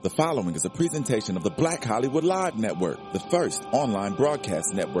The following is a presentation of the Black Hollywood Live Network, the first online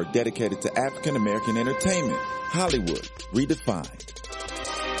broadcast network dedicated to African American entertainment. Hollywood redefined.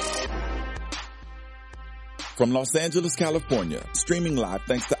 From Los Angeles, California, streaming live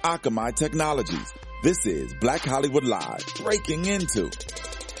thanks to Akamai Technologies. This is Black Hollywood Live, Breaking Into,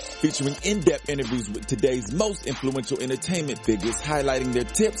 featuring in-depth interviews with today's most influential entertainment figures, highlighting their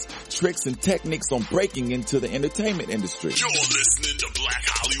tips, tricks, and techniques on breaking into the entertainment industry. You're listening to Black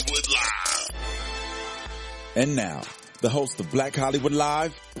Hollywood Live. And now, the host of Black Hollywood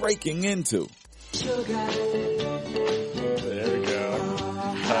Live, Breaking Into. There we go.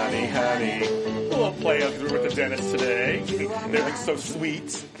 Honey, honey. A little play up with the dentist today. Everything's so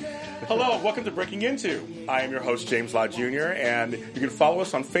sweet. Hello, welcome to Breaking Into. I am your host, James Law Jr., and you can follow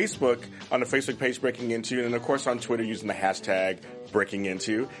us on Facebook, on the Facebook page Breaking Into, and of course on Twitter using the hashtag Breaking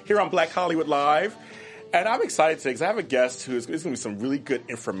Into, here on Black Hollywood Live. And I'm excited today because I have a guest who is going to be some really good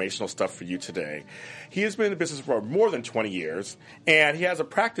informational stuff for you today. He has been in the business for more than 20 years, and he has a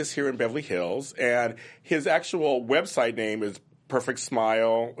practice here in Beverly Hills, and his actual website name is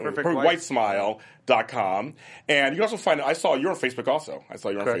PerfectWhiteSmile.com. And you can also find, I saw you're on Facebook also. I saw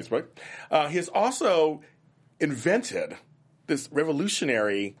you're on Facebook. He has also invented this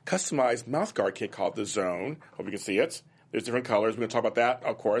revolutionary customized mouthguard kit called the Zone. Hope you can see it. There's different colors. We're going to talk about that,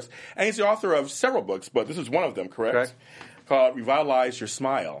 of course. And he's the author of several books, but this is one of them, correct? Called Revitalize Your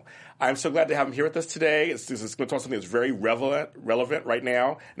Smile. I'm so glad to have him here with us today. This is going to talk something that's very relevant right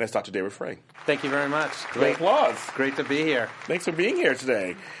now, and that's Dr. David Frey. Thank you very much. Great applause. Great to be here. Thanks for being here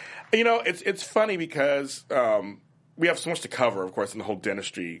today. You know, it's funny because we have so much to cover, of course, in the whole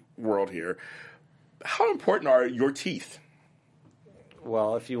dentistry world here. How important are your teeth?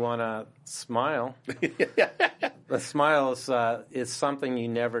 Well, if you want to smile, the smile is something you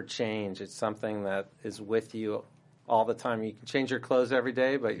never change. It's something that is with you all the time. You can change your clothes every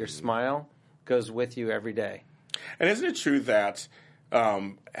day, but your smile goes with you every day. And isn't it true that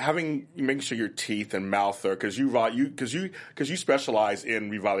making sure your teeth and mouth are, because you specialize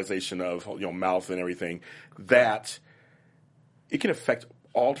in revitalization of mouth and everything, that it can affect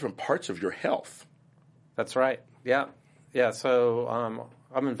all different parts of your health. That's right. Yeah. So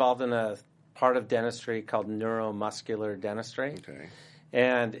I'm involved in a part of dentistry called neuromuscular dentistry. Okay.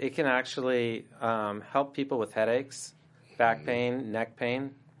 And it can actually help people with headaches, back pain, neck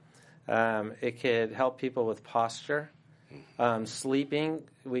pain. It could help people with posture. Sleeping,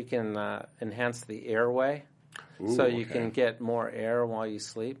 we can enhance the airway. So you can get more air while you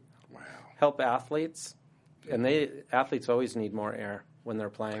sleep. Wow. Help athletes. And athletes always need more air when they're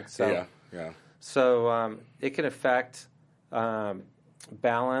playing. So, yeah. So it can affect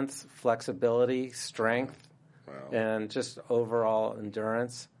balance, flexibility, strength, and just overall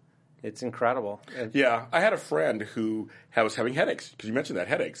endurance. It's incredible. Yeah, I had a friend who was having headaches, because you mentioned that,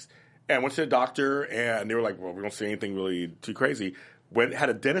 headaches. And went to the doctor, and they were like, well, we don't see anything really too crazy. Happened to have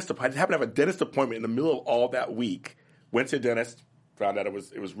a dentist appointment in the middle of all that week. Went to the dentist, found out it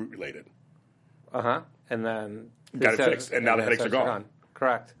was root related. And then got it fixed, and now the headaches are gone.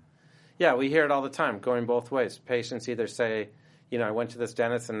 Correct. Yeah, we hear it all the time, going both ways. Patients either say, I went to this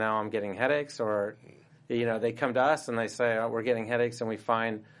dentist and now I'm getting headaches, or, they come to us and they say, we're getting headaches, and we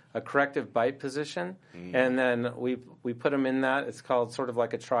find a corrective bite position, and then we put them in that. It's called sort of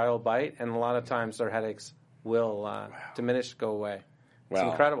like a trial bite, and a lot of times their headaches will diminish, go away. It's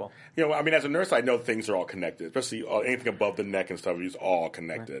incredible. As a nurse, I know things are all connected, especially anything above the neck and stuff is all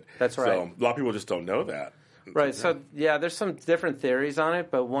connected. That's right. So a lot of people just don't know that. Right. So, there's some different theories on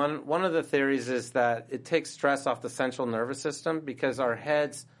it, but one of the theories is that it takes stress off the central nervous system because our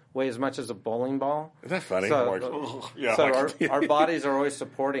heads weigh as much as a bowling ball. Isn't that funny? Our bodies are always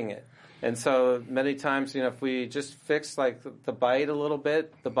supporting it. And so many times, if we just fix the bite a little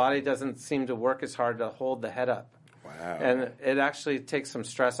bit, the body doesn't seem to work as hard to hold the head up. Wow. And it actually takes some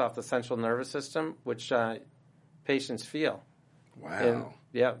stress off the central nervous system, which patients feel. Wow.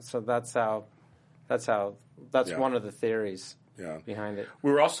 And, so that's one of the theories behind it.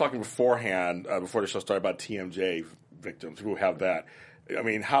 We were also talking beforehand, before the show started, about TMJ victims who have that.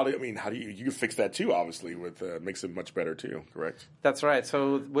 How do you can fix that too? Obviously, with makes it much better too. Correct. That's right.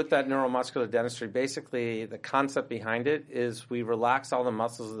 So with that neuromuscular dentistry, basically the concept behind it is we relax all the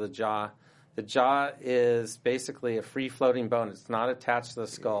muscles of the jaw. The jaw is basically a free-floating bone. It's not attached to the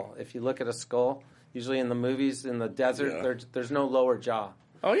skull. If you look at a skull, usually in the movies in the desert, there's no lower jaw.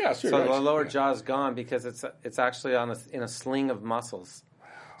 Oh yeah, sure. So the lower jaw is gone because it's actually in a sling of muscles. Wow.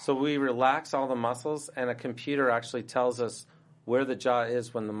 So we relax all the muscles, and a computer actually tells us where the jaw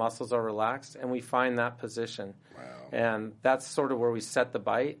is when the muscles are relaxed, and we find that position. Wow. And that's sort of where we set the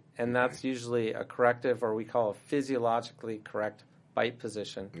bite, and that's usually a corrective, or we call a physiologically correct bite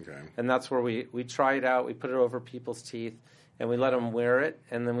position. Okay. And that's where we try it out. We put it over people's teeth, and we let them wear it,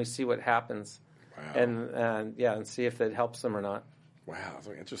 and then we see what happens. Wow. And see if it helps them or not. Wow, that's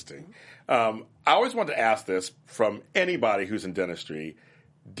very interesting. I always wanted to ask this from anybody who's in dentistry.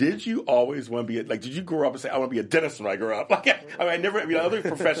 Did you always want to be did you grow up and say, I want to be a dentist when I grow up? Other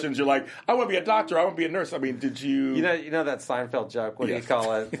professions, you're like, I want to be a doctor, I want to be a nurse. I mean, did you? You know that Seinfeld joke? What do you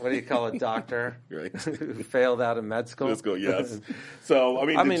call it? What do you call a doctor Right. who failed out of med school? Let's go, yes. So,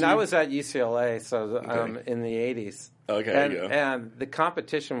 I was at UCLA, in the 80s. Okay, and the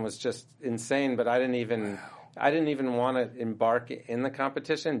competition was just insane, but I didn't even want to embark in the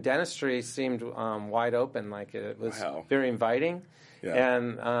competition. Dentistry seemed wide open, like it was very inviting. Yeah.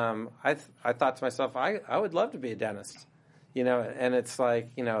 And I thought to myself, I would love to be a dentist, and it's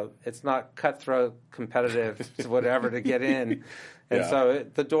like, it's not cutthroat competitive whatever to get in. And so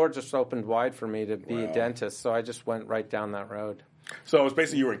the door just opened wide for me to be a dentist. So I just went right down that road. So it was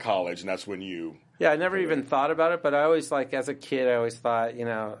basically you were in college, and that's when you... Yeah, I never even thought about it, but I always, as a kid, I always thought,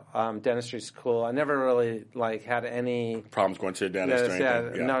 dentistry's cool. I never really, had any... problems going to a dentist or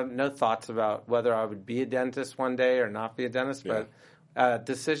anything? Yeah. No thoughts about whether I would be a dentist one day or not be a dentist, but...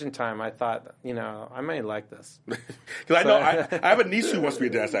 decision time, I thought, I may like this. Because I know I have a niece who wants to be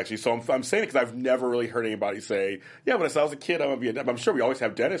a dentist, actually. So I'm saying it because I've never really heard anybody say, yeah, when I was a kid, I want to be a dentist. I'm sure we always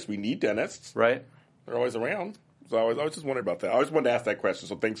have dentists. We need dentists. Right. They're always around. So I was just wondering about that. I always wanted to ask that question,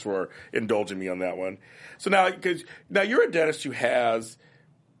 so thanks for indulging me on that one. So now you're a dentist who has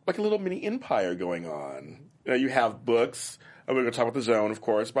like a little mini empire going on. You have books. We're going to talk about the Zone, of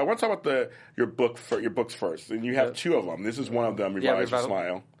course, but I want to talk about your books first. And you have two of them. This is one of them, Revitalize Your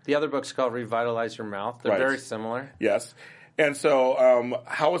Smile. The other book's called Revitalize Your Mouth. They're very similar. Yes. And so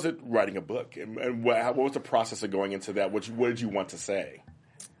how was it writing a book? And what was the process of going into that? What did you want to say?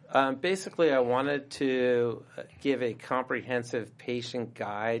 Basically, I wanted to give a comprehensive patient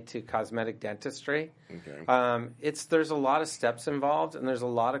guide to cosmetic dentistry. Okay. There's a lot of steps involved, and there's a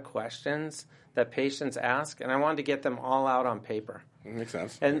lot of questions that patients ask, and I wanted to get them all out on paper. Makes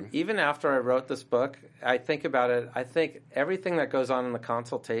sense. And even after I wrote this book, I think about it. I think everything that goes on in the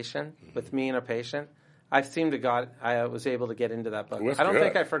consultation with me and a patient, I was able to get into that book. I don't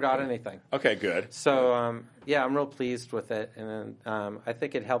think I forgot anything. Okay, good. So, I'm real pleased with it, and I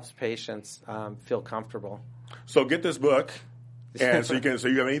think it helps patients feel comfortable. So get this book, and so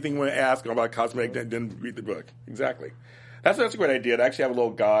you have anything you want to ask about cosmetic, then read the book. Exactly. That's a great idea to actually have a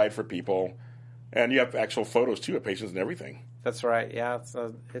little guide for people, and you have actual photos too of patients and everything. That's right. Yeah, it's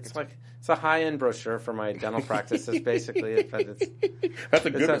a high-end broshure for my dental practices, basically. That's a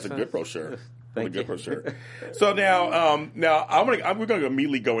good brochure. Thank you. Brochure. So now we're going to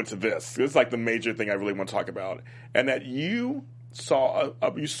immediately go into this. This is like the major thing I really want to talk about, and that you saw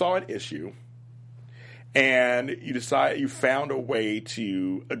an issue, and you found a way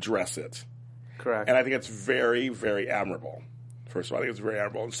to address it. Correct. And I think it's very, very admirable. First of all, I think it's very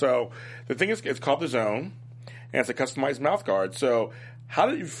admirable. And so the thing is, it's called the Zone, and it's a customized mouth guard. So how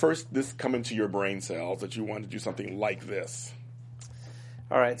did this come into your brain cells that you wanted to do something like this?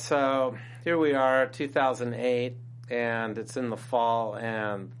 All right, so here we are, 2008, and it's in the fall,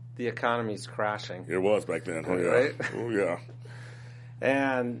 and the economy's crashing. It was back then. Oh, yeah. Right? Oh, yeah.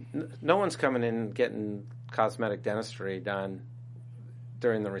 And no one's coming in getting cosmetic dentistry done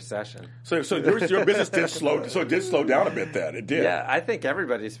during the recession. So your business did slow down a bit then. It did. Yeah, I think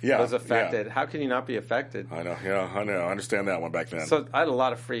everybody was affected. Yeah. How can you not be affected? I know. Yeah, I know. I understand that one back then. So I had a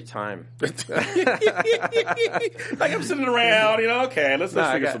lot of free time. Like I'm sitting around, okay, let's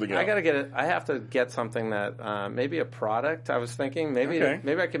figure something out. I have to get something that maybe a product. I was thinking maybe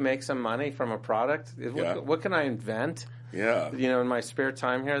I could make some money from a product. Yeah. What can I invent? Yeah. In my spare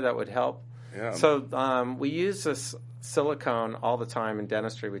time here that would help. Yeah. So we use this silicone all the time in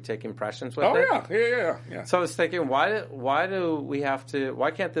dentistry. We take impressions with it. Oh yeah. So I was thinking, why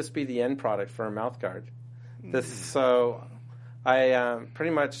can't this be the end product for a mouth guard? So I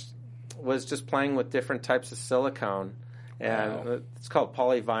pretty much was just playing with different types of silicone, and it's called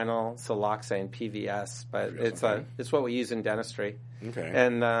polyvinyl siloxane, PVS, but it's what we use in dentistry. Okay.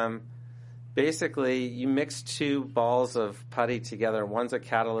 And basically, you mix two balls of putty together. One's a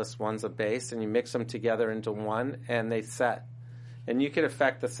catalyst, one's a base, and you mix them together into one, and they set. And you could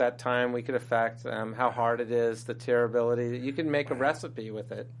affect the set time. We could affect how hard it is, the tearability. You can make a recipe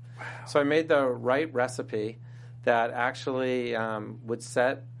with it. Wow. So I made the right recipe that actually would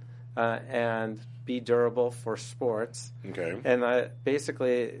set and be durable for sports. Okay. And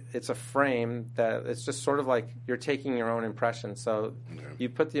basically, it's a frame that it's just sort of like you're taking your own impression. So you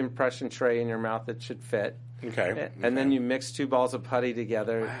put the impression tray in your mouth, it should fit. Okay. And then you mix two balls of putty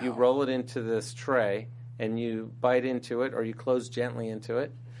together. Wow. You roll it into this tray, and you bite into it or you close gently into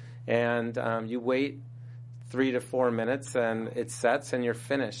it, and you wait 3 to 4 minutes, and it sets, and you're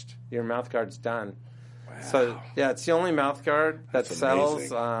finished. Your mouth guard's done. Wow. So, yeah, it's the only mouth guard that That's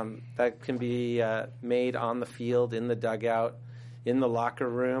sells amazing. that can be made on the field, in the dugout, in the locker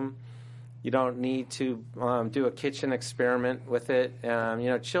room. You don't need to do a kitchen experiment with it.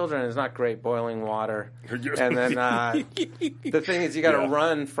 Children, is not great boiling water. And then the thing is, you got to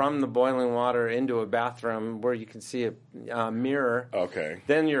run from the boiling water into a bathroom where you can see a mirror. Okay.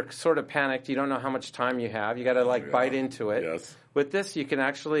 Then you're sort of panicked. You don't know how much time you have. You got to bite into it. Yes. With this, you can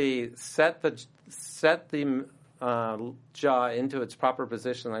actually set the jaw into its proper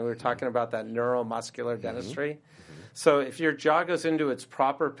position. Like we were talking about that neuromuscular dentistry. So if your jaw goes into its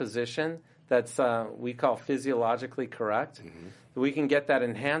proper position, that's we call physiologically correct, we can get that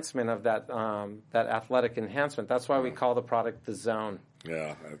enhancement of that athletic enhancement. That's why we call the product the Zone.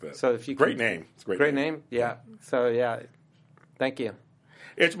 Yeah, I bet. So if you great name. It's a great name. Yeah. So yeah, thank you.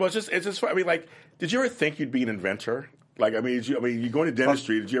 It's just. I mean, like, did you ever think you'd be an inventor? Like, you go into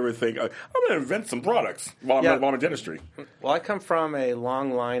dentistry. Did you ever think I'm going to invent some products while I'm in dentistry? Well, I come from a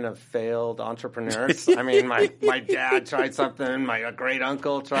long line of failed entrepreneurs. I mean, my dad tried something. My great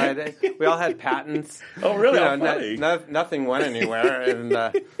uncle tried it. We all had patents. Oh, really? How funny. Nothing went anywhere, and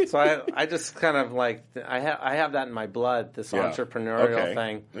so I just kind of I have that in my blood. This entrepreneurial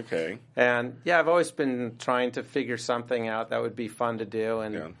thing. Okay. And I've always been trying to figure something out that would be fun to do,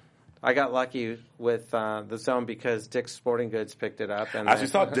 and. Yeah. I got lucky with the Zone because Dick's Sporting Goods picked it up. And as you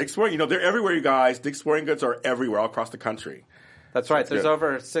saw, Dick's Sporting, they're everywhere, you guys. Dick's Sporting Goods are everywhere, all across the country. That's right. There's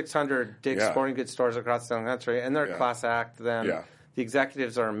over 600 Dick's Sporting Goods stores across the country, and they're a class act. Then the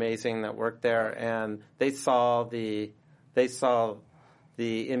executives are amazing that work there, and they saw the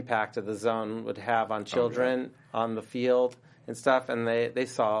impact of the Zone would have on children on the field and stuff, and they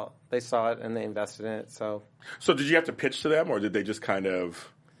saw it and they invested in it. So did you have to pitch to them, or did they just kind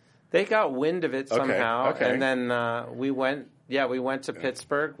of? They got wind of it somehow, and then we went to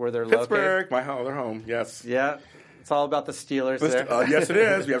Pittsburgh, where they're located. Pittsburgh, their home, yes. Yeah, it's all about the Steelers there. Yes, it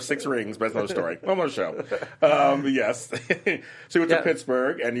is. We have 6 rings, but that's another story. One more show. Yes. So you went to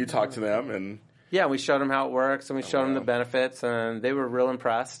Pittsburgh, and you talked to them, and... Yeah, we showed them how it works, and we showed them the benefits, and they were real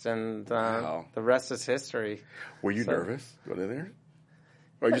impressed, and the rest is history. Were you nervous going in there?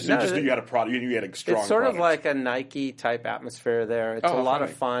 Or you just knew you had a product, you had a strong It's sort product. of like a Nike-type atmosphere there. It's a lot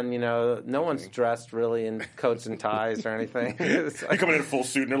of fun, No one's dressed really in coats and ties or anything. You come in a full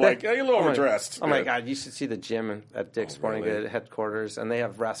suit, and they're like, you're a little overdressed. Oh, my God, you should see the gym at Dick's Sporting Goods headquarters, and they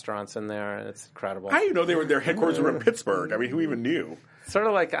have restaurants in there, and it's incredible. How do you know their headquarters were in Pittsburgh? I mean, who even knew? Sort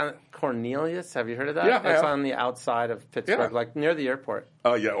of like Cornelius. Have you heard of that? Yeah, it's on the outside of Pittsburgh, like near the airport.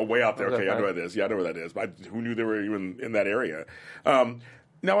 Oh, yeah, way out there. Okay, I know where that is. Yeah, I know where that is. But who knew they were even in that area?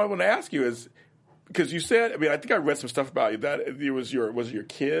 Now, what I want to ask you is, because you said, I think I read some stuff about you, that it was your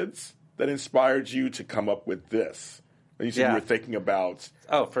kids that inspired you to come up with this? And you said you were thinking about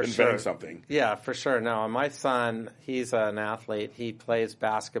inventing something. Yeah, for sure. No, my son, he's an athlete. He plays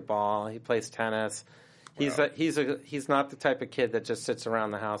basketball. He plays tennis. He's not the type of kid that just sits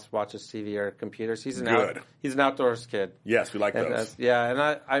around the house, watches TV or computers. He's an outdoors kid. Yes, we like those. And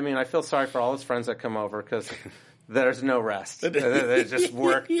I feel sorry for all his friends that come over because there's no rest. They just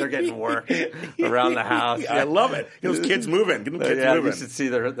work. They're getting work around the house. I love it. Get those kids moving. Get them kids moving. You should see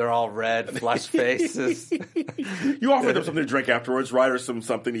they're all red, flushed faces. You offer them something to drink afterwards, right, or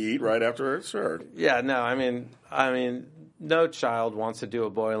something to eat right afterwards? Sure. Yeah, no, I mean, no child wants to do a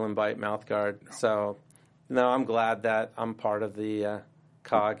boil and bite mouth guard. So, no, I'm glad that I'm part of the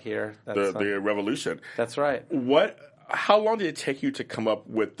cog here. The revolution. That's right. How long did it take you to come up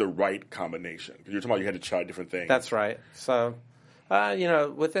with the right combination? Because you were talking about you had to try different things. That's right. So,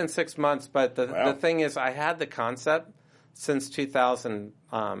 within 6 months. But the thing is, I had the concept since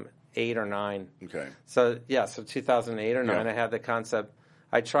 2008 or 9. Okay. So 2008 or 9, I had the concept.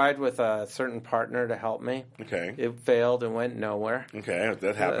 I tried with a certain partner to help me. Okay. It failed and went nowhere. Okay,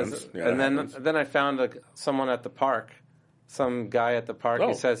 that happens. Then I found someone at the park. Some guy at the park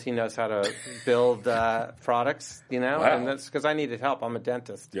who says he knows how to build products, Wow. and that's because I needed help. I'm a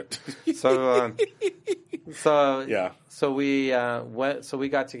dentist. Yep. So we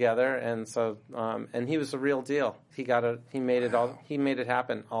got together, and he was the real deal. He made it all. He made it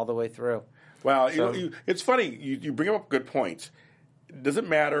happen all the way through. Wow, it's funny. You bring up a good point. It doesn't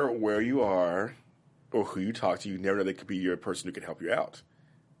matter where you are or who you talk to. You never know they could be your person who can help you out,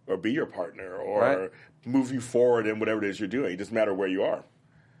 or be your partner, or move you forward in whatever it is you're doing. It doesn't matter where you are.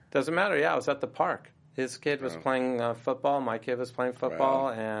 Doesn't matter. Yeah, I was at the park. His kid was playing football. My kid was playing football,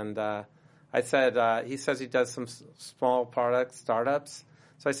 and I said he says he does some small product startups.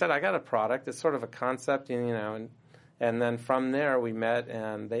 So I said, I got a product. It's sort of a concept, and then from there we met,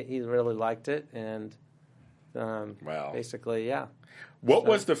 and he really liked it, and wow. Basically, yeah. What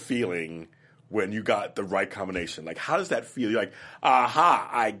was the feeling when you got the right combination? Like, how does that feel? You're like, aha,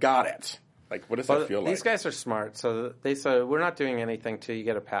 I got it. Like, what does that feel like? These guys are smart. So they said, we're not doing anything till you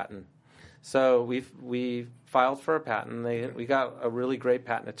get a patent. So we filed for a patent. We got a really great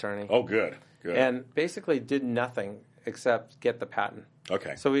patent attorney. Oh, good. And basically did nothing except get the patent.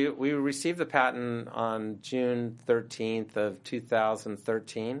 Okay. So we received the patent on June 13th of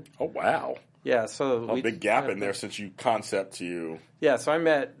 2013. Oh, wow. Yeah, so a big gap in there since you concept to... Yeah, so I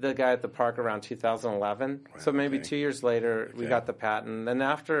met the guy at the park around 2011. Wow, so maybe 2 years later, we got the patent. And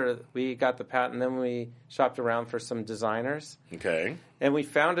after we got the patent, then we shopped around for some designers. Okay. And we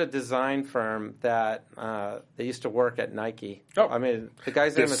found a design firm that they used to work at Nike. Oh. I mean, the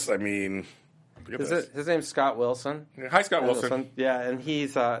guy's name is... His name's Scott Wilson. Yeah, hi, Scott Wilson. Yeah, and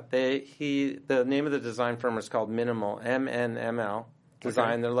he's the name of the design firm is called Minimal, MNML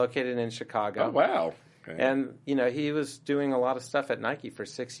Design. Okay. They're located in Chicago. Oh, wow. Okay. And, he was doing a lot of stuff at Nike for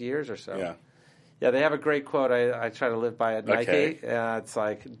 6 years or so. Yeah. Yeah, they have a great quote I try to live by at Okay. Nike. It's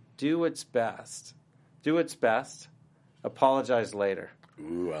like, do what's best. Do what's best. Apologize later.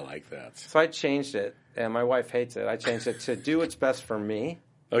 Ooh, I like that. So I changed it, and my wife hates it. I changed it to do what's best for me.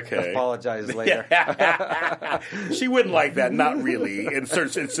 Okay. Apologize later. She wouldn't like that, not really, in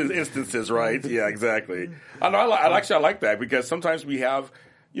certain instances, right? Yeah, exactly. I like that because sometimes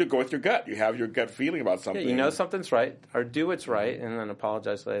you go with your gut. You have your gut feeling about something. Yeah, you know something's right, or do what's right, and then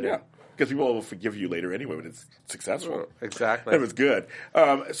apologize later. Yeah, because people will forgive you later anyway when it's successful. Exactly. It was good.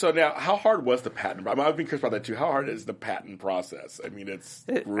 So now, how hard was the patent? I've been curious about that too. How hard is the patent process? I mean, it's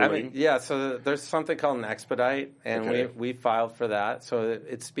grueling. So there's something called an expedite, and we filed for that. So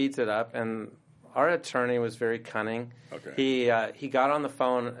it speeds it up, and our attorney was very cunning. Okay. He got on the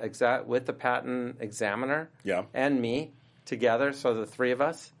phone with the patent examiner and me together, so the three of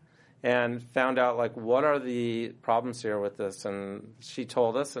us, and found out, like, what are the problems here with this? And she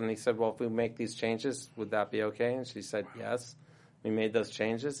told us, and he said, well, if we make these changes, would that be okay? And she said, yes. We made those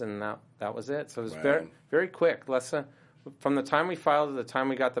changes, and that was it. So it was very, very quick. From the time we filed to the time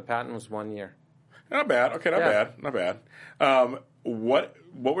we got the patent was 1 year. Not bad. Okay, not bad. What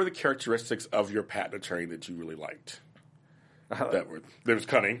were the characteristics of your patent attorney that you really liked? That was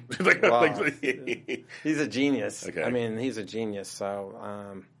cunning. He's a genius. Okay. I mean, he's a genius.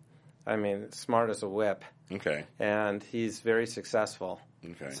 So, smart as a whip. Okay. And he's very successful.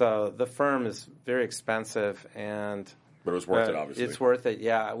 Okay. So the firm is very expensive, but it was worth it, obviously. It's worth it.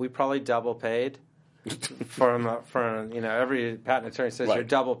 Yeah, we probably double paid. from every patent attorney says you're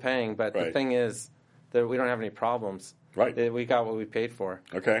double paying, but the thing is that we don't have any problems. Right. We got what we paid for.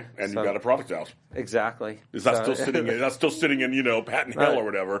 Okay, and you got a product out. Exactly. It's not still sitting in patent hell or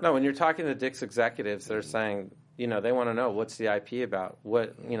whatever. No, when you're talking to Dick's executives, they're saying, they want to know what's the IP about.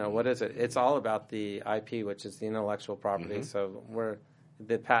 What is it? It's all about the IP, which is the intellectual property. Mm-hmm. So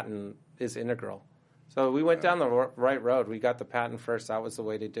the patent is integral. So we went down the right road. We got the patent first. That was the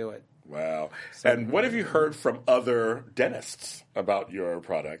way to do it. Wow. And what have you heard from other dentists about your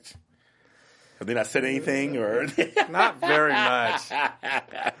product? Have they not said anything, or not very much?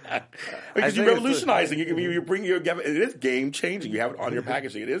 Because you're revolutionizing. It is game changing. You have it on your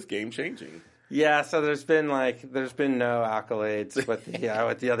packaging. It is game changing. Yeah. So there's been no accolades with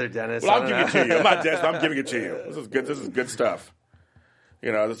the other dentists. Well, I'll give it to you. I'm not dentist. I'm giving it to you. This is good. This is good stuff.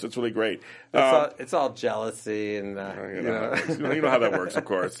 It's really great. It's all jealousy, and you know how that works. Of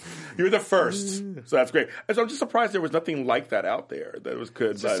course, you were the first, so that's great. And so I'm just surprised there was nothing like that out there that was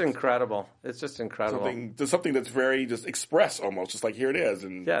good. It's just incredible. It's just incredible. Something that's very just express, almost just like here it is,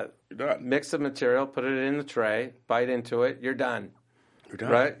 and you're done. Mix the material, put it in the tray, bite into it. You're done. You're done.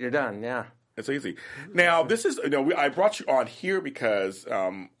 Right? You're done. Yeah. It's easy. Now, this is I brought you on here because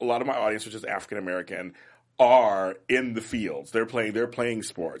a lot of my audience, which is African American, are in the fields. They're playing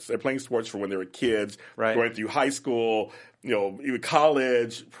sports. They're playing sports from when they were kids, going through high school, even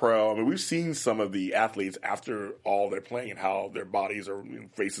college, pro. I mean, we've seen some of the athletes after all they're playing and how their bodies or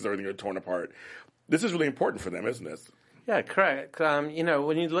faces, everything are torn apart. This is really important for them, isn't it? Yeah, correct. When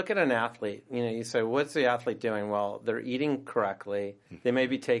you look at an athlete, you say, what's the athlete doing? Well, they're eating correctly. They may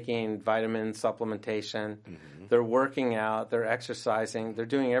be taking vitamin supplementation. Mm-hmm. They're working out. They're exercising. They're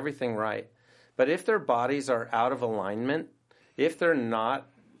doing everything right. But if their bodies are out of alignment, if they're not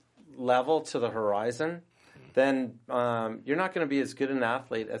level to the horizon, then you're not going to be as good an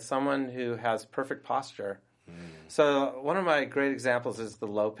athlete as someone who has perfect posture. Mm. So one of my great examples is the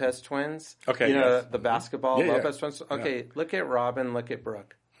Lopez twins. Okay, the basketball Lopez twins. Okay, look at Robin, look at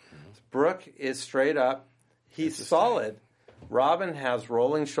Brooke. Brooke is straight up. He's solid. Robin has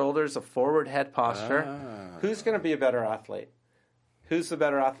rolling shoulders, a forward head posture. Who's going to be a better athlete? Who's the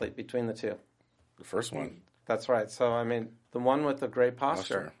better athlete between the two? The first one. That's right. So, I mean, the one with the great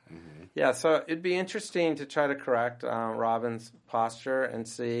posture. Yeah, so it'd be interesting to try to correct Robin's posture and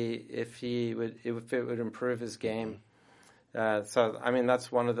see if it would improve his game. So, I mean, that's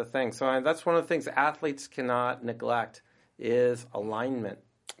one of the things. So that's one of the things athletes cannot neglect is alignment.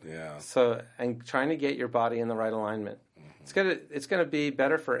 Yeah. So, and trying to get your body in the right alignment. It's gonna be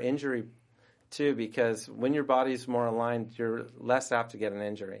better for injury too, because when your body's more aligned, you're less apt to get an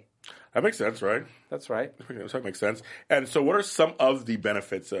injury. That makes sense, right? That's right. That makes sense. And so, what are some of the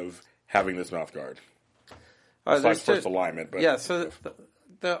benefits of having this mouth guard? Besides first alignment, but yeah. So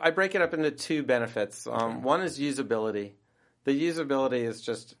I break it up into two benefits. One is usability. The usability is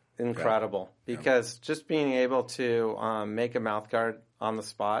just incredible because just being able to make a mouth guard on the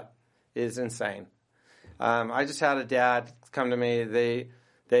spot is insane. I just had a dad come to me.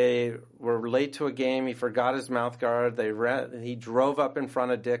 They were late to a game. He forgot his mouth guard. He drove up in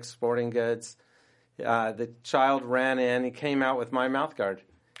front of Dick's Sporting Goods. The child ran in. He came out with my mouth guard.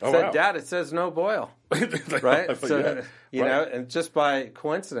 Said, wow. Dad, it says no boil. Right? So, you know, and just by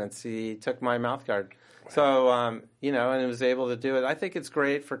coincidence, he took my mouth guard. Wow. So, you know, and he was able to do it. I think it's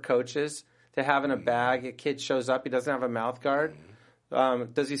great for coaches to have in a bag. A kid shows up, he doesn't have a mouth guard.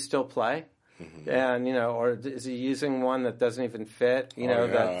 Does he still play? And, you know, or is he using one that doesn't even fit? You know,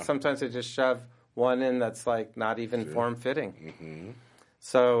 that sometimes they just shove one in that's like not even form-fitting.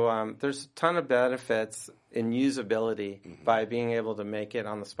 So there's a ton of benefits in usability by being able to make it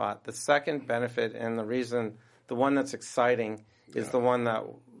on the spot. The second benefit and the one that's exciting is the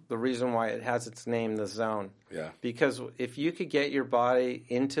reason why it has its name, the zone. Yeah. Because if you could get your body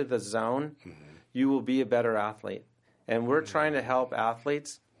into the zone, you will be a better athlete. And we're trying to help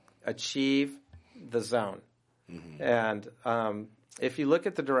athletes achieve the zone. And if you look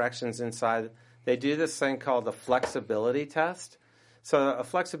at the directions inside, they do this thing called the flexibility test. So a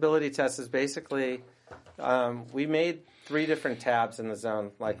flexibility test is basically, we made 3 different tabs in the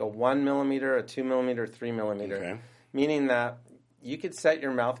zone, like a 1 millimeter, a 2 millimeter, 3 millimeter, meaning that you could set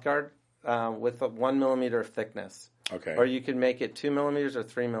your mouth guard with a 1 millimeter of thickness. Or you could make it 2 millimeters or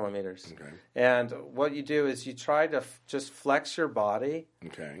 3 millimeters. And what you do is you try to just flex your body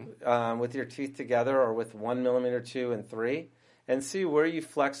with your teeth together or with 1 millimeter, 2, and 3, and see where you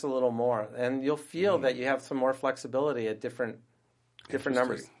flex a little more. And you'll feel that you have some more flexibility at different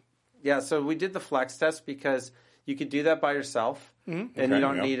numbers. Yeah, so we did the flex test because you could do that by yourself, and you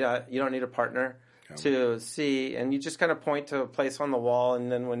don't need a partner to see. And you just kind of point to a place on the wall,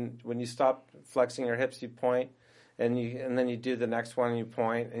 and then when you stop flexing your hips, you point. And then you do the next one, and you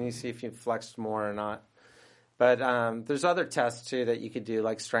point, and you see if you flexed more or not. But there's other tests, too, that you could do,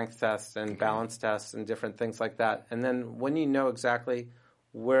 like strength tests and balance tests and different things like that. And then when you know exactly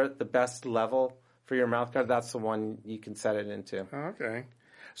where the best level for your mouth guard, that's the one you can set it into. Okay.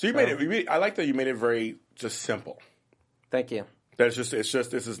 So you made it, I like that you made it very just simple. Thank you. It's just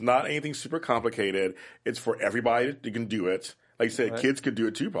this is not anything super complicated. It's for everybody. You can do it. Like you said, kids could do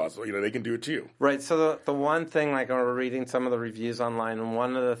it too, possibly. You know, they can do it too. Right. So the one thing, like we're reading some of the reviews online, and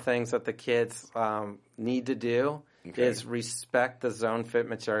one of the things that the kids need to do is respect the zone fit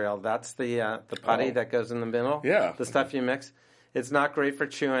material. That's the putty that goes in the middle. Yeah. The stuff you mix. It's not great for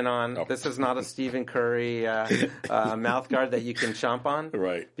chewing on. Oh. This is not a Stephen Curry mouth guard that you can chomp on.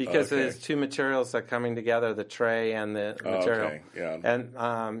 Right. Because there's 2 materials that are coming together, the tray and the material. Okay. Yeah.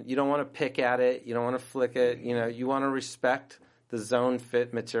 And you don't want to pick at it. You don't want to flick it. You know, you want to respect the zone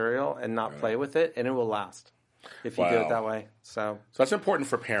fit material and not play with it, and it will last if you do it that way. So that's important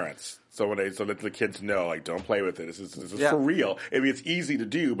for parents. So that the kids know, like, don't play with it. This is for real. I mean, it's easy to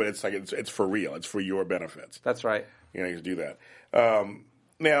do, but it's like it's for real. It's for your benefits. That's right. You know, you can do that.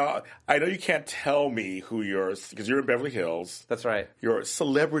 Now, I know you can't tell me who because you're in Beverly Hills. That's right. You're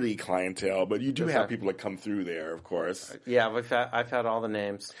celebrity clientele, but you do have people that come through there, of course. Yeah, I've had all the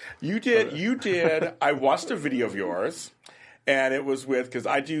names. You did. I watched a video of yours. And it was because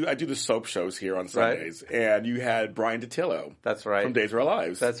I do the soap shows here on Sundays, and you had Brian Datillo. That's right. From Days of Our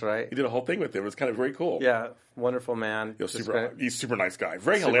Lives. That's right. You did a whole thing with him. It was kind of very cool. Yeah, wonderful man. He's a super nice guy.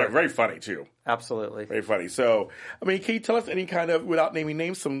 Very hilarious, very funny too. Absolutely. Very funny. So, I mean, can you tell us any kind of, without naming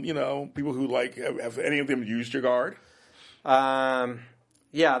names, some, you know, people who have any of them used your guard?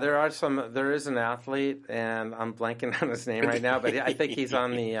 Yeah, there is an athlete, and I'm blanking on his name right now, but I think he's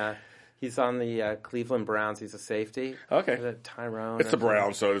on the Cleveland Browns. He's a safety. Okay. Tyrone. It's the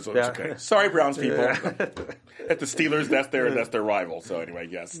Browns, so it's okay. Sorry, Browns people. At the Steelers, that's their rival. So anyway,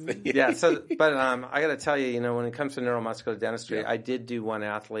 yes. Yeah. So, but I got to tell you, you know, when it comes to neuromuscular dentistry, I did do one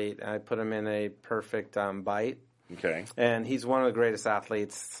athlete, and I put him in a perfect bite. Okay. And he's one of the greatest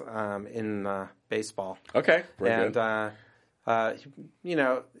athletes in baseball. Okay. Very And, good.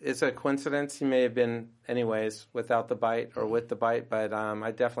 It's a coincidence. He may have been anyways without the bite or with the bite, but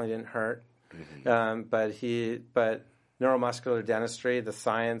I definitely didn't hurt. But neuromuscular dentistry, the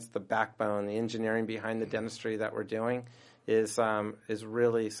science, the backbone, the engineering behind the dentistry that we're doing is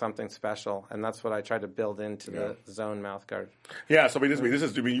really something special, and that's what I try to build into the Zone mouthguard. Yeah. So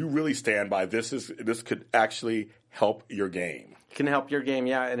you really stand by this. This could actually help your game. Can help your game,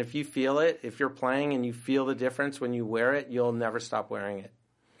 yeah. And if you feel it, if you're playing and you feel the difference when you wear it, you'll never stop wearing it.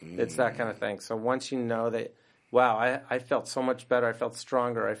 It's that kind of thing. So once you know that, wow, I felt so much better. I felt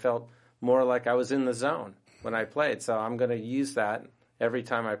stronger. I felt more like I was in the zone when I played. So I'm going to use that every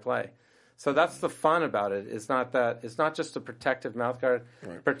time I play. So that's the fun about it. It's not just a protective mouthguard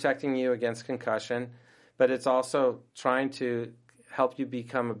protecting you against concussion, but it's also trying to help you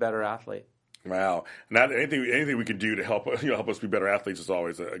become a better athlete. Wow! Not anything we can do to help us be better athletes is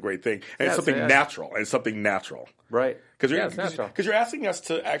always a great thing, and it's something natural. And it's something natural, right? Because natural. You're asking us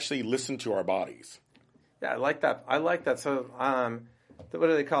to actually listen to our bodies. Yeah, I like that. So, what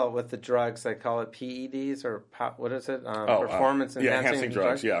do they call it with the drugs? They call it PEDs or what is it? Performance enhancing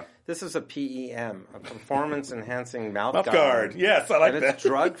drugs. Yeah, this is a PEM, a performance enhancing mouthguard. Yes, I like and that. It's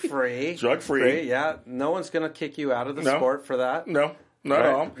drug free. Drug free. Yeah, no one's going to kick you out of the sport for that. No.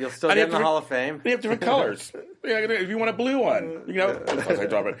 No, You'll still get in the Hall of Fame. They have different colors. If you want a blue one, you have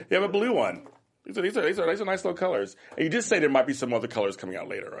a blue one. These are nice little colors. And you did say there might be some other colors coming out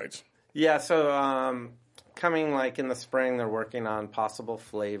later, right? Yeah. So coming like in the spring, they're working on possible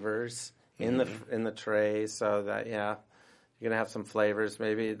flavors in the tray, so that you're gonna have some flavors.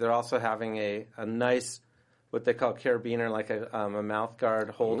 Maybe they're also having a nice, what they call carabiner, like a mouth guard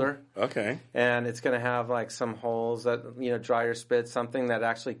holder. Ooh, okay. And it's going to have like some holes that, dry your spit, something that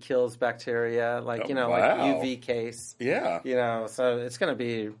actually kills bacteria, like, like UV case. Yeah. So it's going to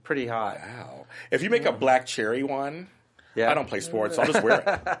be pretty hot. Wow. If you make a black cherry one, I don't play sports, so I'll just wear it.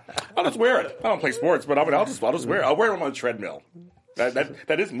 I don't play sports, but I'll just wear it. I'll wear them on a treadmill.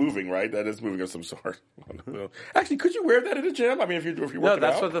 That is moving, right? That is moving of some sort. Actually, could you wear that at a gym? I mean, if you're working out? No,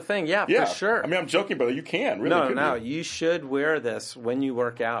 that's what the thing. Yeah, for sure. I mean, I'm joking, but you can. Really, no. You should wear this when you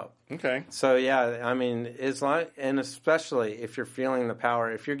work out. Okay. So, I mean, and especially if you're feeling the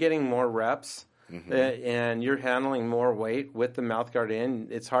power, if you're getting more reps and you're handling more weight with the mouthguard in,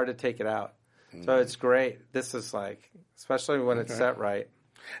 it's hard to take it out. So it's great. This is like, especially when it's set right.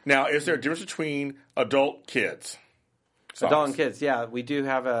 Now, is there a difference between adult kids? Adult and kids, we do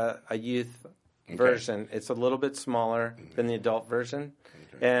have a youth version. It's a little bit smaller than the adult version,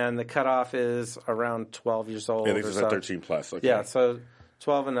 and the cutoff is around 12 years old. I think it's 13 plus. Okay. Yeah, so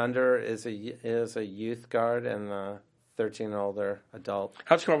 12 and under is a youth guard, and 13 and older adult.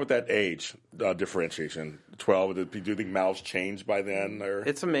 How'd you come up with that age differentiation? 12. Do you think mouths change by then? Or?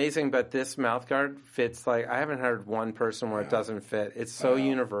 It's amazing, but this mouth guard fits like I haven't heard one person where it doesn't fit. It's so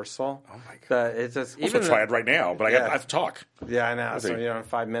universal. Oh my god! That it's just I'm going to try it right now, but I have to talk. Yeah, I know. So in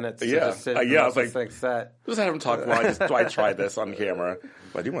 5 minutes. Yeah, just sit I was like, set. Just have him talk while I try this on camera.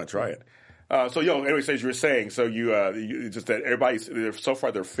 But I do want to try it. Anyway, so as you were saying, so you just that so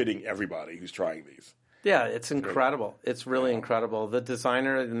far they're fitting everybody who's trying these. Yeah, it's incredible. It's really incredible. The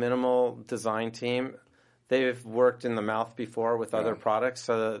designer, the minimal design team, they've worked in the mouth before with other products,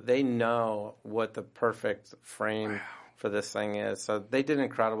 so they know what the perfect frame for this thing is. So they did an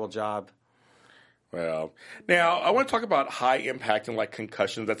incredible job. Well, now I want to talk about high impact and like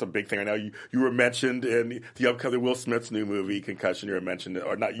concussions. That's a big thing. I know you were mentioned in the upcoming Will Smith's new movie, Concussion. You were mentioned,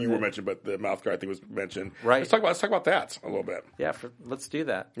 or not you were mentioned, but the mouth guard I think was mentioned. Right. Let's talk about that a little bit. Yeah, let's do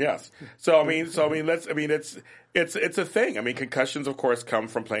that. Yes. It's a thing. I mean, concussions of course come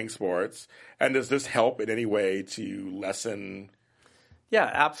from playing sports. And does this help in any way to lessen?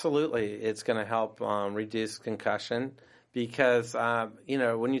 Yeah, absolutely. It's going to help reduce concussion. Because,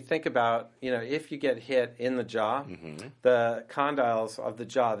 when you think about, if you get hit in the jaw, the condyles of the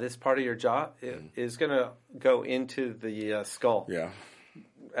jaw, this part of your jaw, is going to go into the skull. Yeah.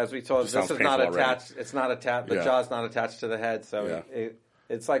 As we told, this is not attached. Already. It's not attached. The jaw's not attached to the head. So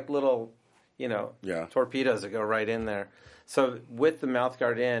it's like little, torpedoes that go right in there. So with the mouth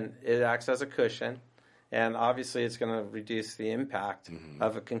guard in, it acts as a cushion. And obviously it's going to reduce the impact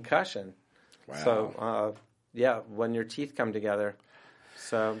of a concussion. Wow. So, when your teeth come together.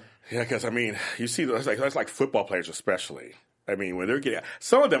 So because you see that's like football players especially. I mean, when they're getting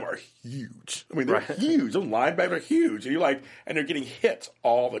some of them are huge. I mean, they're huge. Those linebackers are huge, and and they're getting hit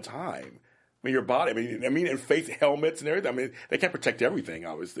all the time. I mean, your body. I mean, and face helmets and everything. I mean, they can't protect everything,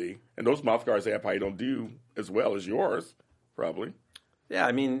 obviously, and those mouth guards they probably don't do as well as yours, probably. Yeah,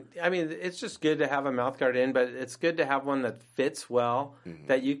 I mean, it's just good to have a mouth guard in, but it's good to have one that fits well,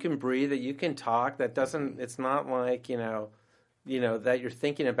 that you can breathe, that you can talk, that doesn't. It's not like that you're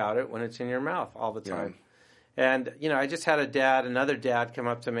thinking about it when it's in your mouth all the time. Yeah. And I just had another dad, come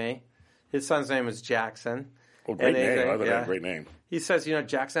up to me. His son's name was Jackson. Well, great name. I thought that was a great name. He says,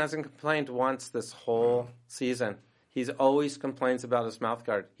 Jackson hasn't complained once this whole season. He's always complains about his mouth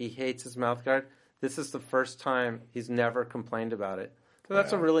guard. He hates his mouth guard. This is the first time he's never complained about it. So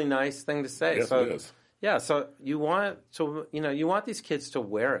that's a really nice thing to say. Yes, it is. Yeah, so you want these kids to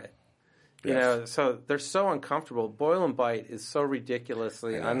wear it. So they're so uncomfortable. Boil and Bite is so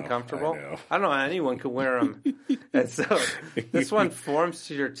ridiculously uncomfortable. I don't know how anyone could wear them. And so this one forms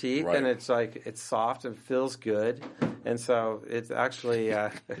to your teeth, and it's soft and feels good. And so it's actually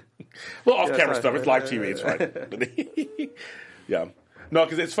well, off-camera stuff. It's live TV. It's right. Yeah. No,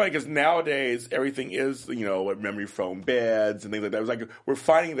 because it's funny because nowadays everything is, memory foam beds and things like that. It was like we're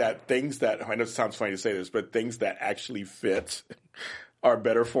finding that things that, I know it sounds funny to say this, but things that actually fit are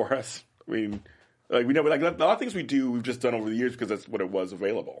better for us. I mean, we know, a lot of things we do, we've just done over the years because that's what it was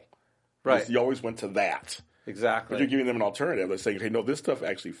available. Right. Because you always went to that. Exactly. But you're giving them an alternative. They're saying, hey, no, this stuff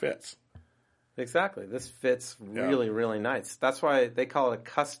actually fits. Exactly. This fits really, really nice. That's why they call it a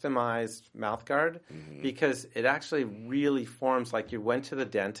customized mouth guard, because it actually really forms like you went to the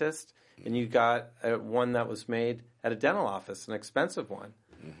dentist and you got one that was made at a dental office, an expensive one.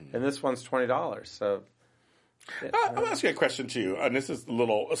 And this one's $20. So I'll ask you a question too, and this is a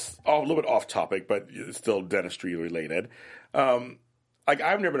little bit off topic, but it's still dentistry related. I've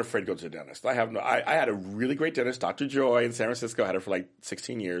never been afraid to go to the dentist. I had a really great dentist, Dr. Joy in San Francisco. I had her for like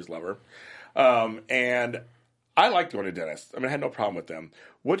 16 years, love her. And I liked going to dentists. I mean, I had no problem with them.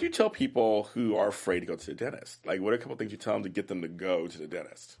 What do you tell people who are afraid to go to the dentist? Like, what are a couple of things you tell them to get them to go to the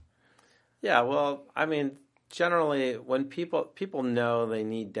dentist? Yeah, well, I mean, generally, when people know they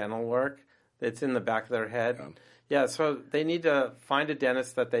need dental work, it's in the back of their head. Yeah, so they need to find a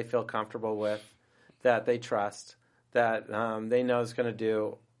dentist that they feel comfortable with, that they trust, that they know is going to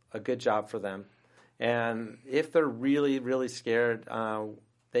do a good job for them. And if they're really, really scared,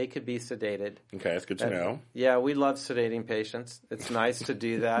 they could be sedated. Okay, that's good to know. Yeah, we love sedating patients. It's nice to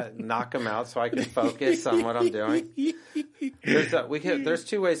do that, knock them out so I can focus on what I'm doing. There's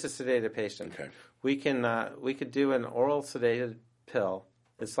two ways to sedate a patient. Okay. We could do an oral sedated pill.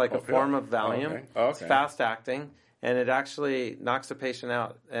 It's like a form of Valium. Okay. It's fast acting, and it actually knocks the patient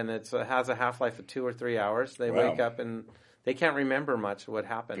out. And it has a half-life of 2 or 3 hours. They wake up and they can't remember much of what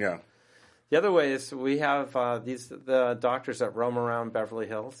happened. Yeah. The other way is we have the doctors that roam around Beverly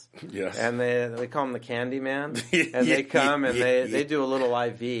Hills. Yes. And they call them the Candy Man. And they come and they do a little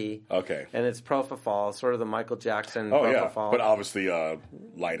IV. Okay. And it's propofol, sort of the Michael Jackson propofol. Yeah, but obviously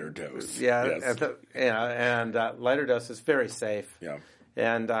lighter dose. Yeah. Yes. And lighter dose is very safe. Yeah.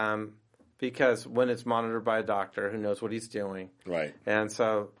 And because when it's monitored by a doctor who knows what he's doing. Right. And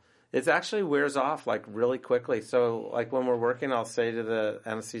so it actually wears off like really quickly. So like when we're working, I'll say to the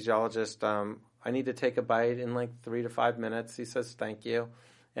anesthesiologist, I need to take a bite in like 3 to 5 minutes. He says, thank you.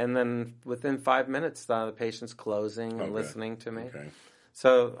 And then within 5 minutes, the patient's closing and listening to me. Okay.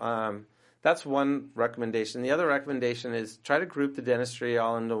 So that's one recommendation. The other recommendation is try to group the dentistry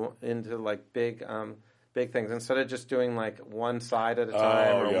all into like big things. Instead of just doing like one side at a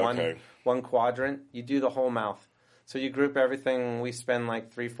time one quadrant, you do the whole mouth. So you group everything. We spend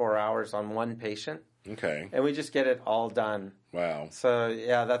like 3-4 hours on one patient. Okay. And we just get it all done. Wow. So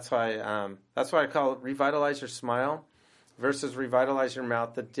yeah, that's why I call it revitalize your smile versus revitalize your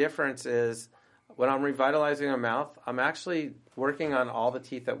mouth. The difference is when I'm revitalizing a mouth, I'm actually working on all the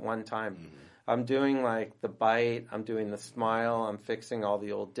teeth at one time. Mm-hmm. I'm doing like the bite, I'm doing the smile, I'm fixing all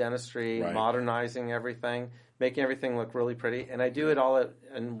the old dentistry, modernizing everything, making everything look really pretty. And I do it all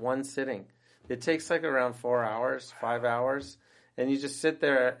in one sitting. It takes like around 4 hours, 5 hours, and you just sit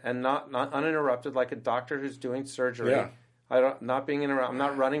there and not uninterrupted like a doctor who's doing surgery. Yeah. Not being interrupted. I'm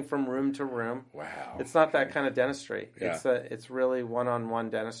not running from room to room. Wow. It's not that kind of dentistry. Yeah. It's really one-on-one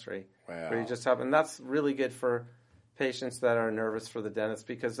dentistry. Wow. Where you just have, and that's really good for patients that are nervous for the dentist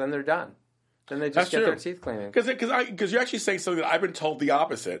because then they're done. Then they just get their teeth cleaning. Because you're actually saying something that I've been told the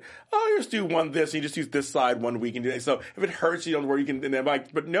opposite. Oh, you just do this, and you just use this side 1 week, and do that. So if it hurts, you don't worry. You can, and then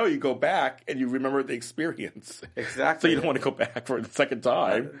but no, you go back and you remember the experience. Exactly. So you don't want to go back for the second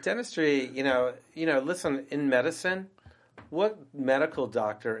time. Dentistry, listen, in medicine, what medical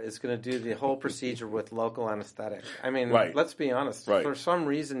doctor is going to do the whole procedure with local anesthetic? I mean, let's be honest. Right. For some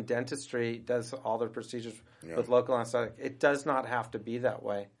reason, dentistry does all their procedures with local anesthetic. It does not have to be that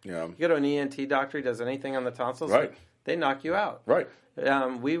way. Yeah. You go to an ENT doctor, he does anything on the tonsils. Right. they knock you out. Right.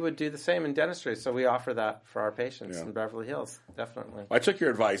 We would do the same in dentistry, so we offer that for our patients in Beverly Hills, definitely. I took your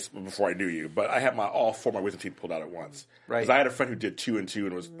advice before I knew you, but I had all 4 of my wisdom teeth pulled out at once. Right. Because I had a friend who did 2 and 2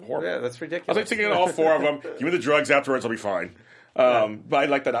 and it was horrible. Yeah, that's ridiculous. I was like, taking all 4 of them. Give me the drugs afterwards, I'll be fine. But I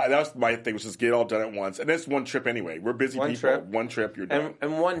like that. That was my thing, was just get it all done at once. And it's one trip anyway. We're busy people. One trip, you're done.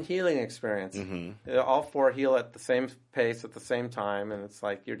 And one healing experience. Mm-hmm. All 4 heal at the same pace at the same time, and it's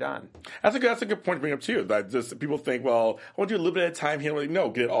like you're done. That's a good point to bring up too. That just people think, well, I want to do a little bit at a time here. Like, no,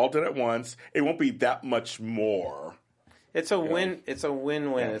 get it all done at once. It won't be that much more. It's a win. It's a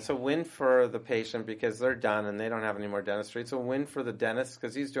win-win. Yeah. It's a win for the patient because they're done and they don't have any more dentistry. It's a win for the dentist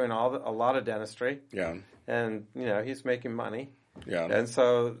because he's doing a lot of dentistry. Yeah. And he's making money. Yeah. And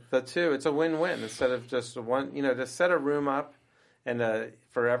so it's a win-win instead of just one. To set a room up, and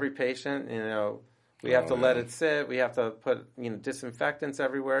for every patient, we have to let it sit. We have to put disinfectants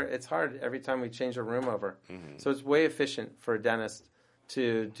everywhere. It's hard every time we change a room over. Mm-hmm. So it's way efficient for a dentist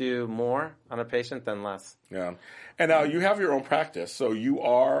to do more on a patient than less. Yeah. And now you have your own practice, so you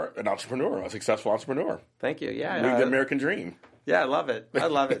are an entrepreneur, a successful entrepreneur. Thank you. Yeah. Living the American dream. Yeah, I love it. I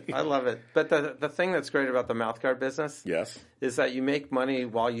love it. I love it. But the thing that's great about the mouthguard business is that you make money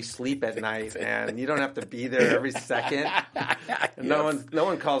while you sleep at night, and you don't have to be there every second. No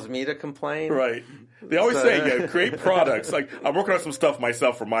one calls me to complain. Right. They always say, create products. Like, I'm working on some stuff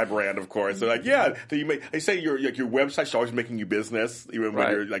myself for my brand, of course. They're like, that you make. They say your website's always making you business, even when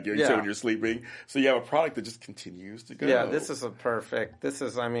you're when you're sleeping. So you have a product that just continues to go. Yeah, this is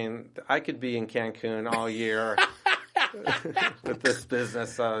I could be in Cancun all year. With this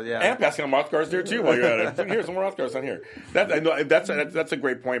business, and passing on mouth guards there too while you're at it. Here's some more mouth guards on here. That's a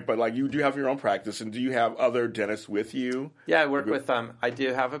great point. But like, you do have your own practice, and do you have other dentists with you? Yeah, I work with I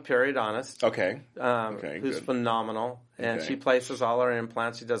do have a periodontist. Okay. Who's phenomenal, and she places all our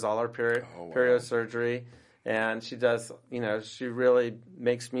implants. She does all our perio surgery, and she does. She really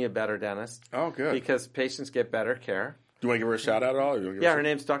makes me a better dentist. Oh, good. Because patients get better care. Do you want to give her a shout out at all? Her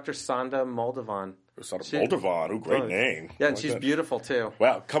name's Dr. Sonda Moldovan. Moldovan, great name. Yeah, and she's beautiful too.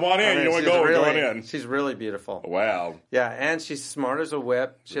 Wow, come on in. You don't want to go? Go on in. She's really beautiful. Wow. Yeah, and she's smart as a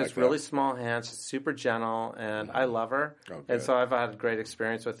whip. She has really small hands. She's super gentle, and I love her. Oh, and so I've had a great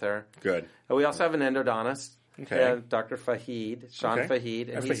experience with her. Good. And we also have an endodontist. Okay. Dr. Fahid, Sean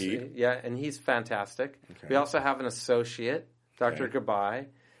Fahid. And Fahid. And he's fantastic. Okay. We also have an associate, Dr. Gabai,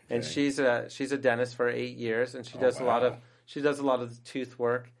 and she's a dentist for 8 years, and she does a lot of the tooth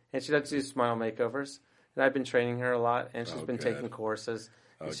work. And she does do smile makeovers. And I've been training her a lot, and she's been taking courses.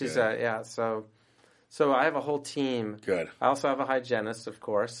 And she's so I have a whole team. Good. I also have a hygienist, of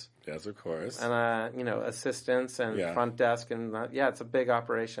course. Yes, of course. And assistants and front desk, and it's a big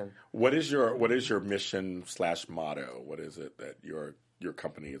operation. What is your mission / motto? What is it that your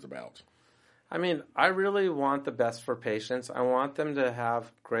company is about? I really want the best for patients. I want them to have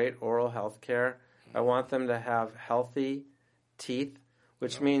great oral health care. I want them to have healthy teeth,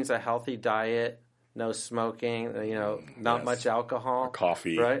 which means a healthy diet, no smoking, not much alcohol. Or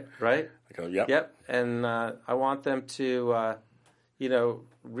coffee. Right? Yep. And I want them to,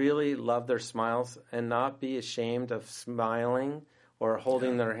 really love their smiles and not be ashamed of smiling or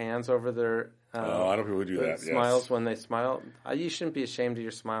holding their hands over their I know people who do that. Smiles when they smile. You shouldn't be ashamed of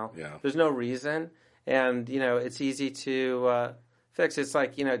your smile. Yeah. There's no reason. And, it's easy to fix. It's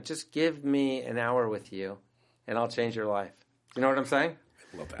like, just give me an hour with you, and I'll change your life. You know what I'm saying?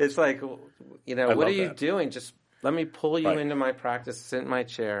 I love that. It's like, what are you doing? Just let me pull you into my practice, sit in my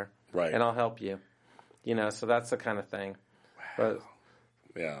chair, and I'll help you. So that's the kind of thing. Wow.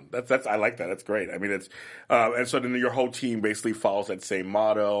 Yeah, that's I like that. That's great. It's and so then your whole team basically follows that same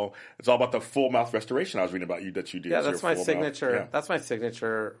motto. It's all about the full mouth restoration. I was reading about that you do. Yeah, that's my signature. Yeah. That's my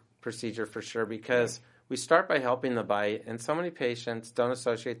signature procedure for sure because we start by helping the bite, and so many patients don't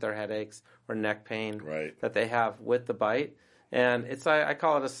associate their headaches or neck pain that they have with the bite, and I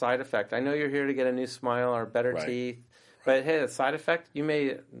call it a side effect. I know you're here to get a new smile or better teeth, but hey, a side effect, you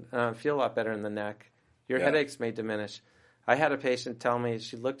may feel a lot better in the neck. Your headaches may diminish. I had a patient tell me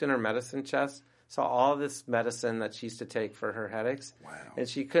she looked in her medicine chest, saw all this medicine that she used to take for her headaches, and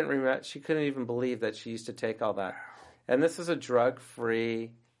she couldn't even believe that she used to take all that. And this is a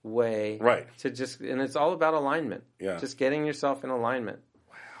drug-free way to and it's all about alignment. Yeah. Just getting yourself in alignment.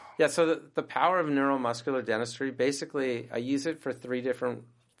 Wow. Yeah, so the power of neuromuscular dentistry, basically, I use it for 3 different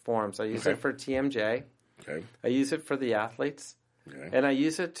forms. I use it for TMJ. Okay. I use it for the athletes. Okay. And I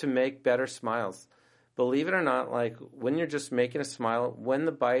use it to make better smiles. Believe it or not, like when you're just making a smile, when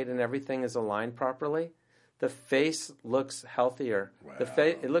the bite and everything is aligned properly, the face looks healthier. Wow.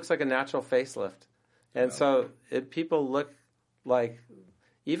 It looks like a natural facelift. And so people look like,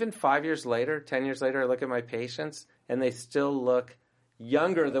 even 5 years later, 10 years later, I look at my patients and they still look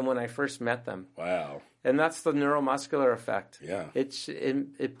younger than when I first met them. Wow. And that's the neuromuscular effect. Yeah.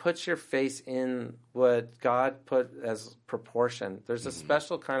 It puts your face in what God put as proportion. There's a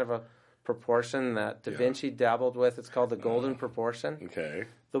special kind of a proportion that Da Vinci dabbled with. It's called the golden proportion. Okay.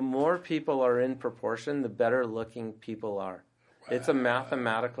 The more people are in proportion, the better looking people are. Wow. It's a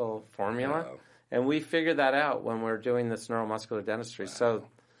mathematical formula. Wow. And we figured that out when we're doing this neuromuscular dentistry. Wow.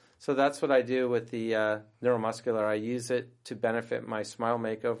 So that's what I do with the neuromuscular. I use it to benefit my smile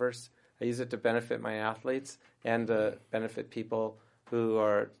makeovers. I use it to benefit my athletes and to benefit people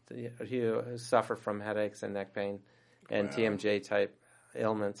who suffer from headaches and neck pain and TMJ type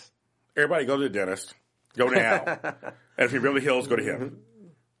ailments. Everybody go to the dentist. Go now. And if you're Beverly Hills, go to him.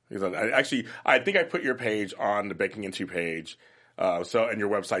 I think I put your page on the Breaking Into page. And your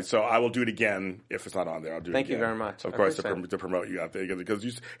website. So I will do it again if it's not on there. I'll do it again. Thank you very much. Of course, to promote you out there because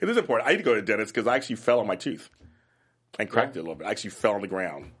it is important. I need to go to the dentist because I actually fell on my tooth and cracked it a little bit. I actually fell on the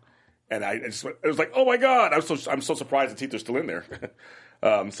ground, and it was like, oh my god! I'm so surprised the teeth are still in there.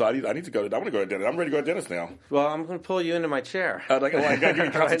 So I need to go. I want to go to the dentist. I'm ready to go to the dentist now. Well, I'm going to pull you into my chair. I got to give you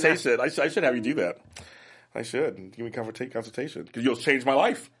a consultation. I should have you do that. I should give me a consultation because you'll change my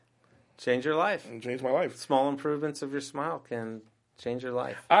life. Change your life. Change my life. Small improvements of your smile can change your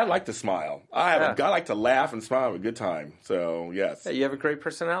life. I like to smile. I like to laugh and smile. Have a good time. So, yes. Yeah, you have a great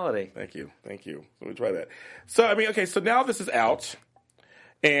personality. Thank you. Let me try that. So, okay, so now this is out,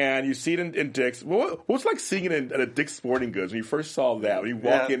 and you see it in Dick's. What's like seeing it at a Dick's Sporting Goods when you first saw that? When you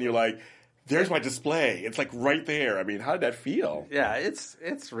walk in, you're like, there's my display. It's like right there. How did that feel? Yeah, it's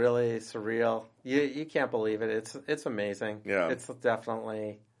really surreal. You can't believe it. It's amazing. Yeah. It's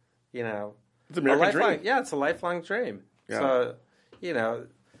definitely, it's an American dream. Yeah, it's a lifelong dream. Yeah. So,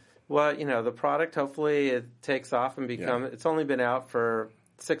 the product, hopefully it takes off and it's only been out for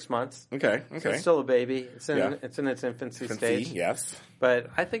 6 months. Okay. So it's still a baby. It's in its infancy stage. Yes. But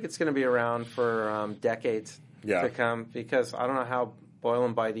I think it's going to be around for decades to come because I don't know how Boil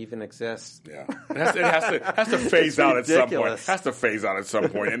and Bite even exists. Yeah. It has to phase out at some point. It has to phase out at some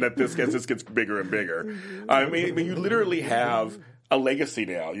point, and that this gets bigger and bigger. I mean, you literally have a legacy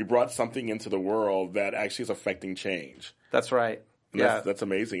now. You brought something into the world that actually is affecting change. That's right. And that's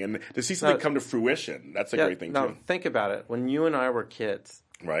amazing. And to see something come to fruition, that's a great thing, too. Think about it. When you and I were kids,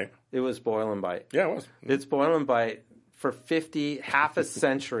 right? It was Boil and Bite. Yeah, it was. It's Boil and Bite for half a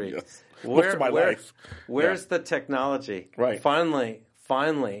century. Yes. Most of my life. Where's the technology? Right.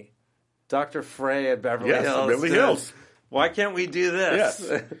 Finally, Dr. Frey at Beverly Hills. Yes, Beverly Hills. Why can't we do this?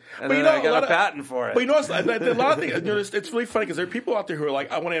 Yes. And then I got a patent for it. But a lot of things, it's really funny because there are people out there who are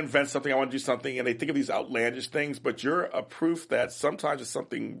like, I want to invent something, I want to do something, and they think of these outlandish things, but you're a proof that sometimes it's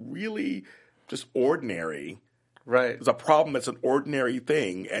something really just ordinary. Right. There's a problem that's an ordinary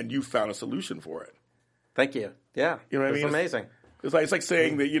thing, and you found a solution for it. Thank you. Yeah. You know what I mean? It's amazing. It's like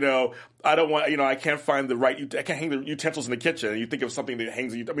saying that, I don't want, I can't find I can't hang the utensils in the kitchen. And you think of something that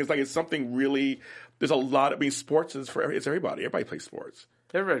hangs, it's something really, there's a lot, sports is it's everybody. Everybody plays sports.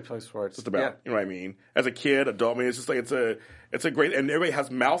 Everybody plays sports. Just about, you know what I mean? As a kid, adult, it's just like, it's a great, and everybody has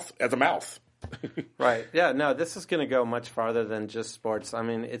mouth as a mouth. Right. Yeah, no, this is going to go much farther than just sports.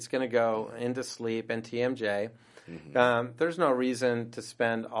 It's going to go into sleep and TMJ. Mm-hmm. There's no reason to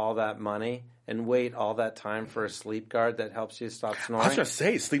spend all that money and wait all that time for a sleep guard that helps you stop snoring. I was going to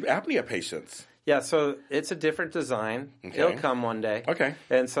say, sleep apnea patients. Yeah, so it's a different design. Okay. It'll come one day. Okay.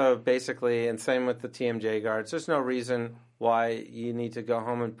 And so basically, and same with the TMJ guards, there's no reason why you need to go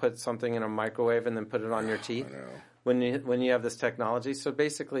home and put something in a microwave and then put it on your teeth when you have this technology. So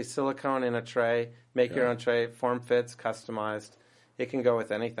basically, silicone in a tray, make your own tray, form fits, customized. It can go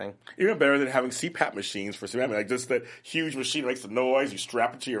with anything. Even better than having CPAP machines for CPAP. Like just that huge machine makes the noise, you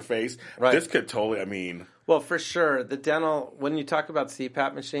strap it to your face. Right. This could totally, Well, for sure. The dental, when you talk about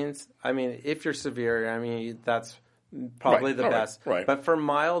CPAP machines, if you're severe, that's probably the best. Right. But for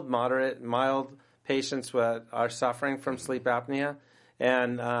mild patients that are suffering from sleep apnea,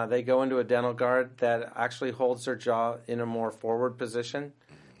 and they go into a dental guard that actually holds their jaw in a more forward position,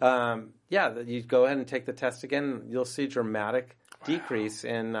 you go ahead and take the test again. You'll see dramatic decrease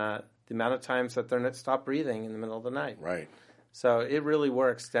in the amount of times that they're not stop breathing in the middle of the night. Right. So it really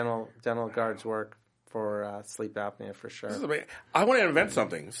works. Dental guards work for sleep apnea for sure. This is amazing. I want to invent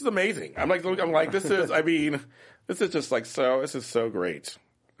something. This is amazing. This is just like this is so great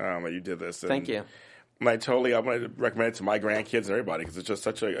that you did this. And thank you. I'm going to recommend it to my grandkids and everybody because it's just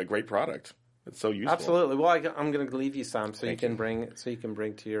such a great product. It's so useful. Absolutely. Well, I'm going to leave you some so you can bring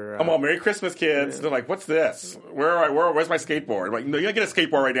to your. I'm all Merry Christmas, kids. They're like, "What's this? Where's my skateboard?" I'm like, "No, you're not getting a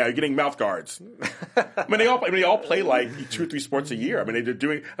skateboard right now. You're getting mouth guards." I mean, they all play like 2 or 3 sports a year. I mean, they're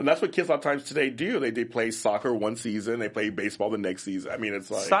doing, and that's what kids a lot of times today do. They play soccer one season, they play baseball the next season. I mean, it's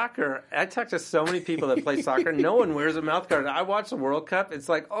like soccer. I talk to so many people that play soccer. No one wears a mouth guard. I watch the World Cup. It's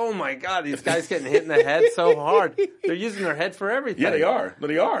like, oh my God, these guys getting hit in the head so hard. They're using their head for everything. Yeah, they are. No,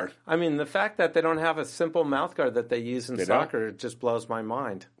 they are. I mean, the fact that they don't have a simple mouth guard that they use in soccer just blows my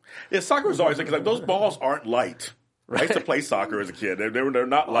mind. Yeah, soccer is always like those balls aren't light. Right. I used to play soccer as a kid. They're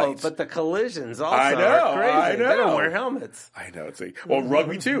not light. Oh, but the collisions also are crazy. I know. They don't wear helmets. I know. Well,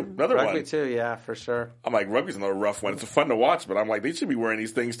 rugby too. Another one. Rugby too, yeah, for sure. I'm like, rugby's another rough one. It's fun to watch, but I'm like, they should be wearing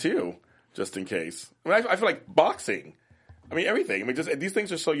these things too, just in case. I mean, I feel like boxing. I mean, everything. I mean, just these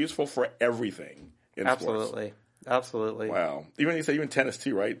things are so useful for everything in Absolutely. sports. Absolutely. Wow. Even tennis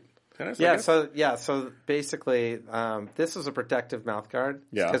too, right? Tennis, so basically, this is a protective mouth guard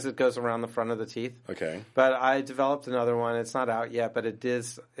because it goes around the front of the teeth. Okay. But I developed another one. It's not out yet, but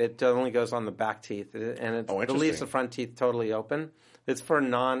it only goes on the back teeth, and it leaves the front teeth totally open. It's for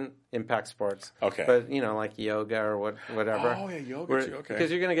non-impact sports. Okay. But, like yoga or whatever. Oh, yeah, yoga too, okay. Because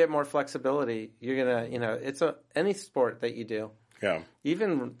you're going to get more flexibility. You're going to, it's any sport that you do. Yeah.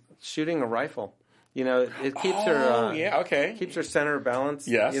 Even shooting a rifle. It keeps keeps your center of balance.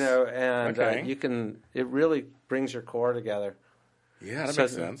 Yes. And you can. It really brings your core together. Yeah, that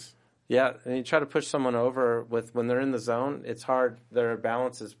makes sense. Yeah, and you try to push someone over when they're in the zone. It's hard. Their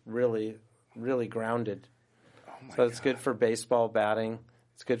balance is really, really grounded. Oh my God. It's good for baseball batting.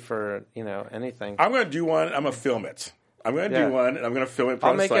 It's good for anything. I'm going to do one. I'm going to film it. I'm going to do one, and I'm going to film it.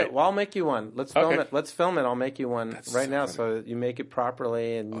 I'll make you one. Let's film it. Let's film it. I'll make you one now, so you make it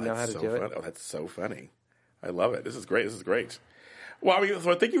properly and you know how to do it. Oh, that's so funny! I love it. This is great.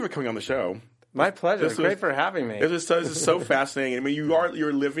 Well, thank you for coming on the show. My pleasure. It's great for having me. This is so fascinating. I mean,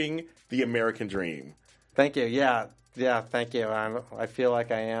 you're living the American dream. Thank you. Yeah, thank you. I feel like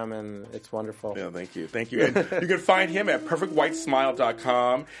I am, and it's wonderful. Yeah, thank you. And you can find him at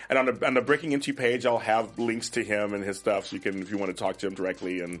perfectwhitesmile.com, and on the Breaking Into page, I'll have links to him and his stuff, so you can, if you want to talk to him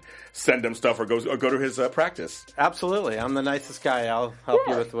directly and send him stuff or go to his practice. Absolutely, I'm the nicest guy. I'll help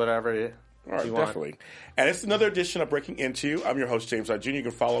you with whatever you want. Definitely. And it's another edition of Breaking Into. I'm your host, James Lott Jr. You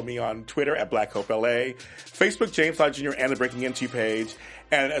can follow me on Twitter at Black Hope LA, Facebook, James Lott Jr., and the Breaking Into page.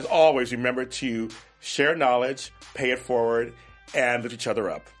 And as always, remember to share knowledge, pay it forward, and lift each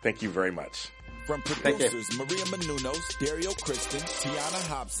other up. Thank you very much. From producers Maria Menounos, Dario Kristen, Tiana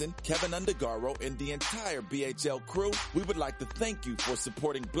Hobson, Kevin Undergaro, and the entire BHL crew, we would like to thank you for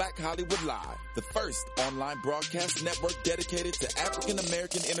supporting Black Hollywood Live, the first online broadcast network dedicated to African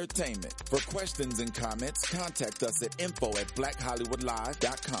American entertainment. For questions and comments, contact us at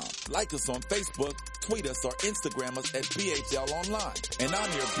info@blackhollywoodlive.com. Like us on Facebook, tweet us, or Instagram us at BHL Online. And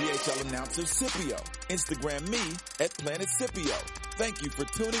I'm your BHL announcer, Scipio. Instagram me at Planet Scipio. Thank you for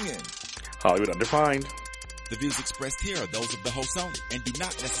tuning in. Hollywood Undefined. The views expressed here are those of the host only and do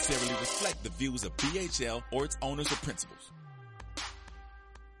not necessarily reflect the views of BHL or its owners or principals.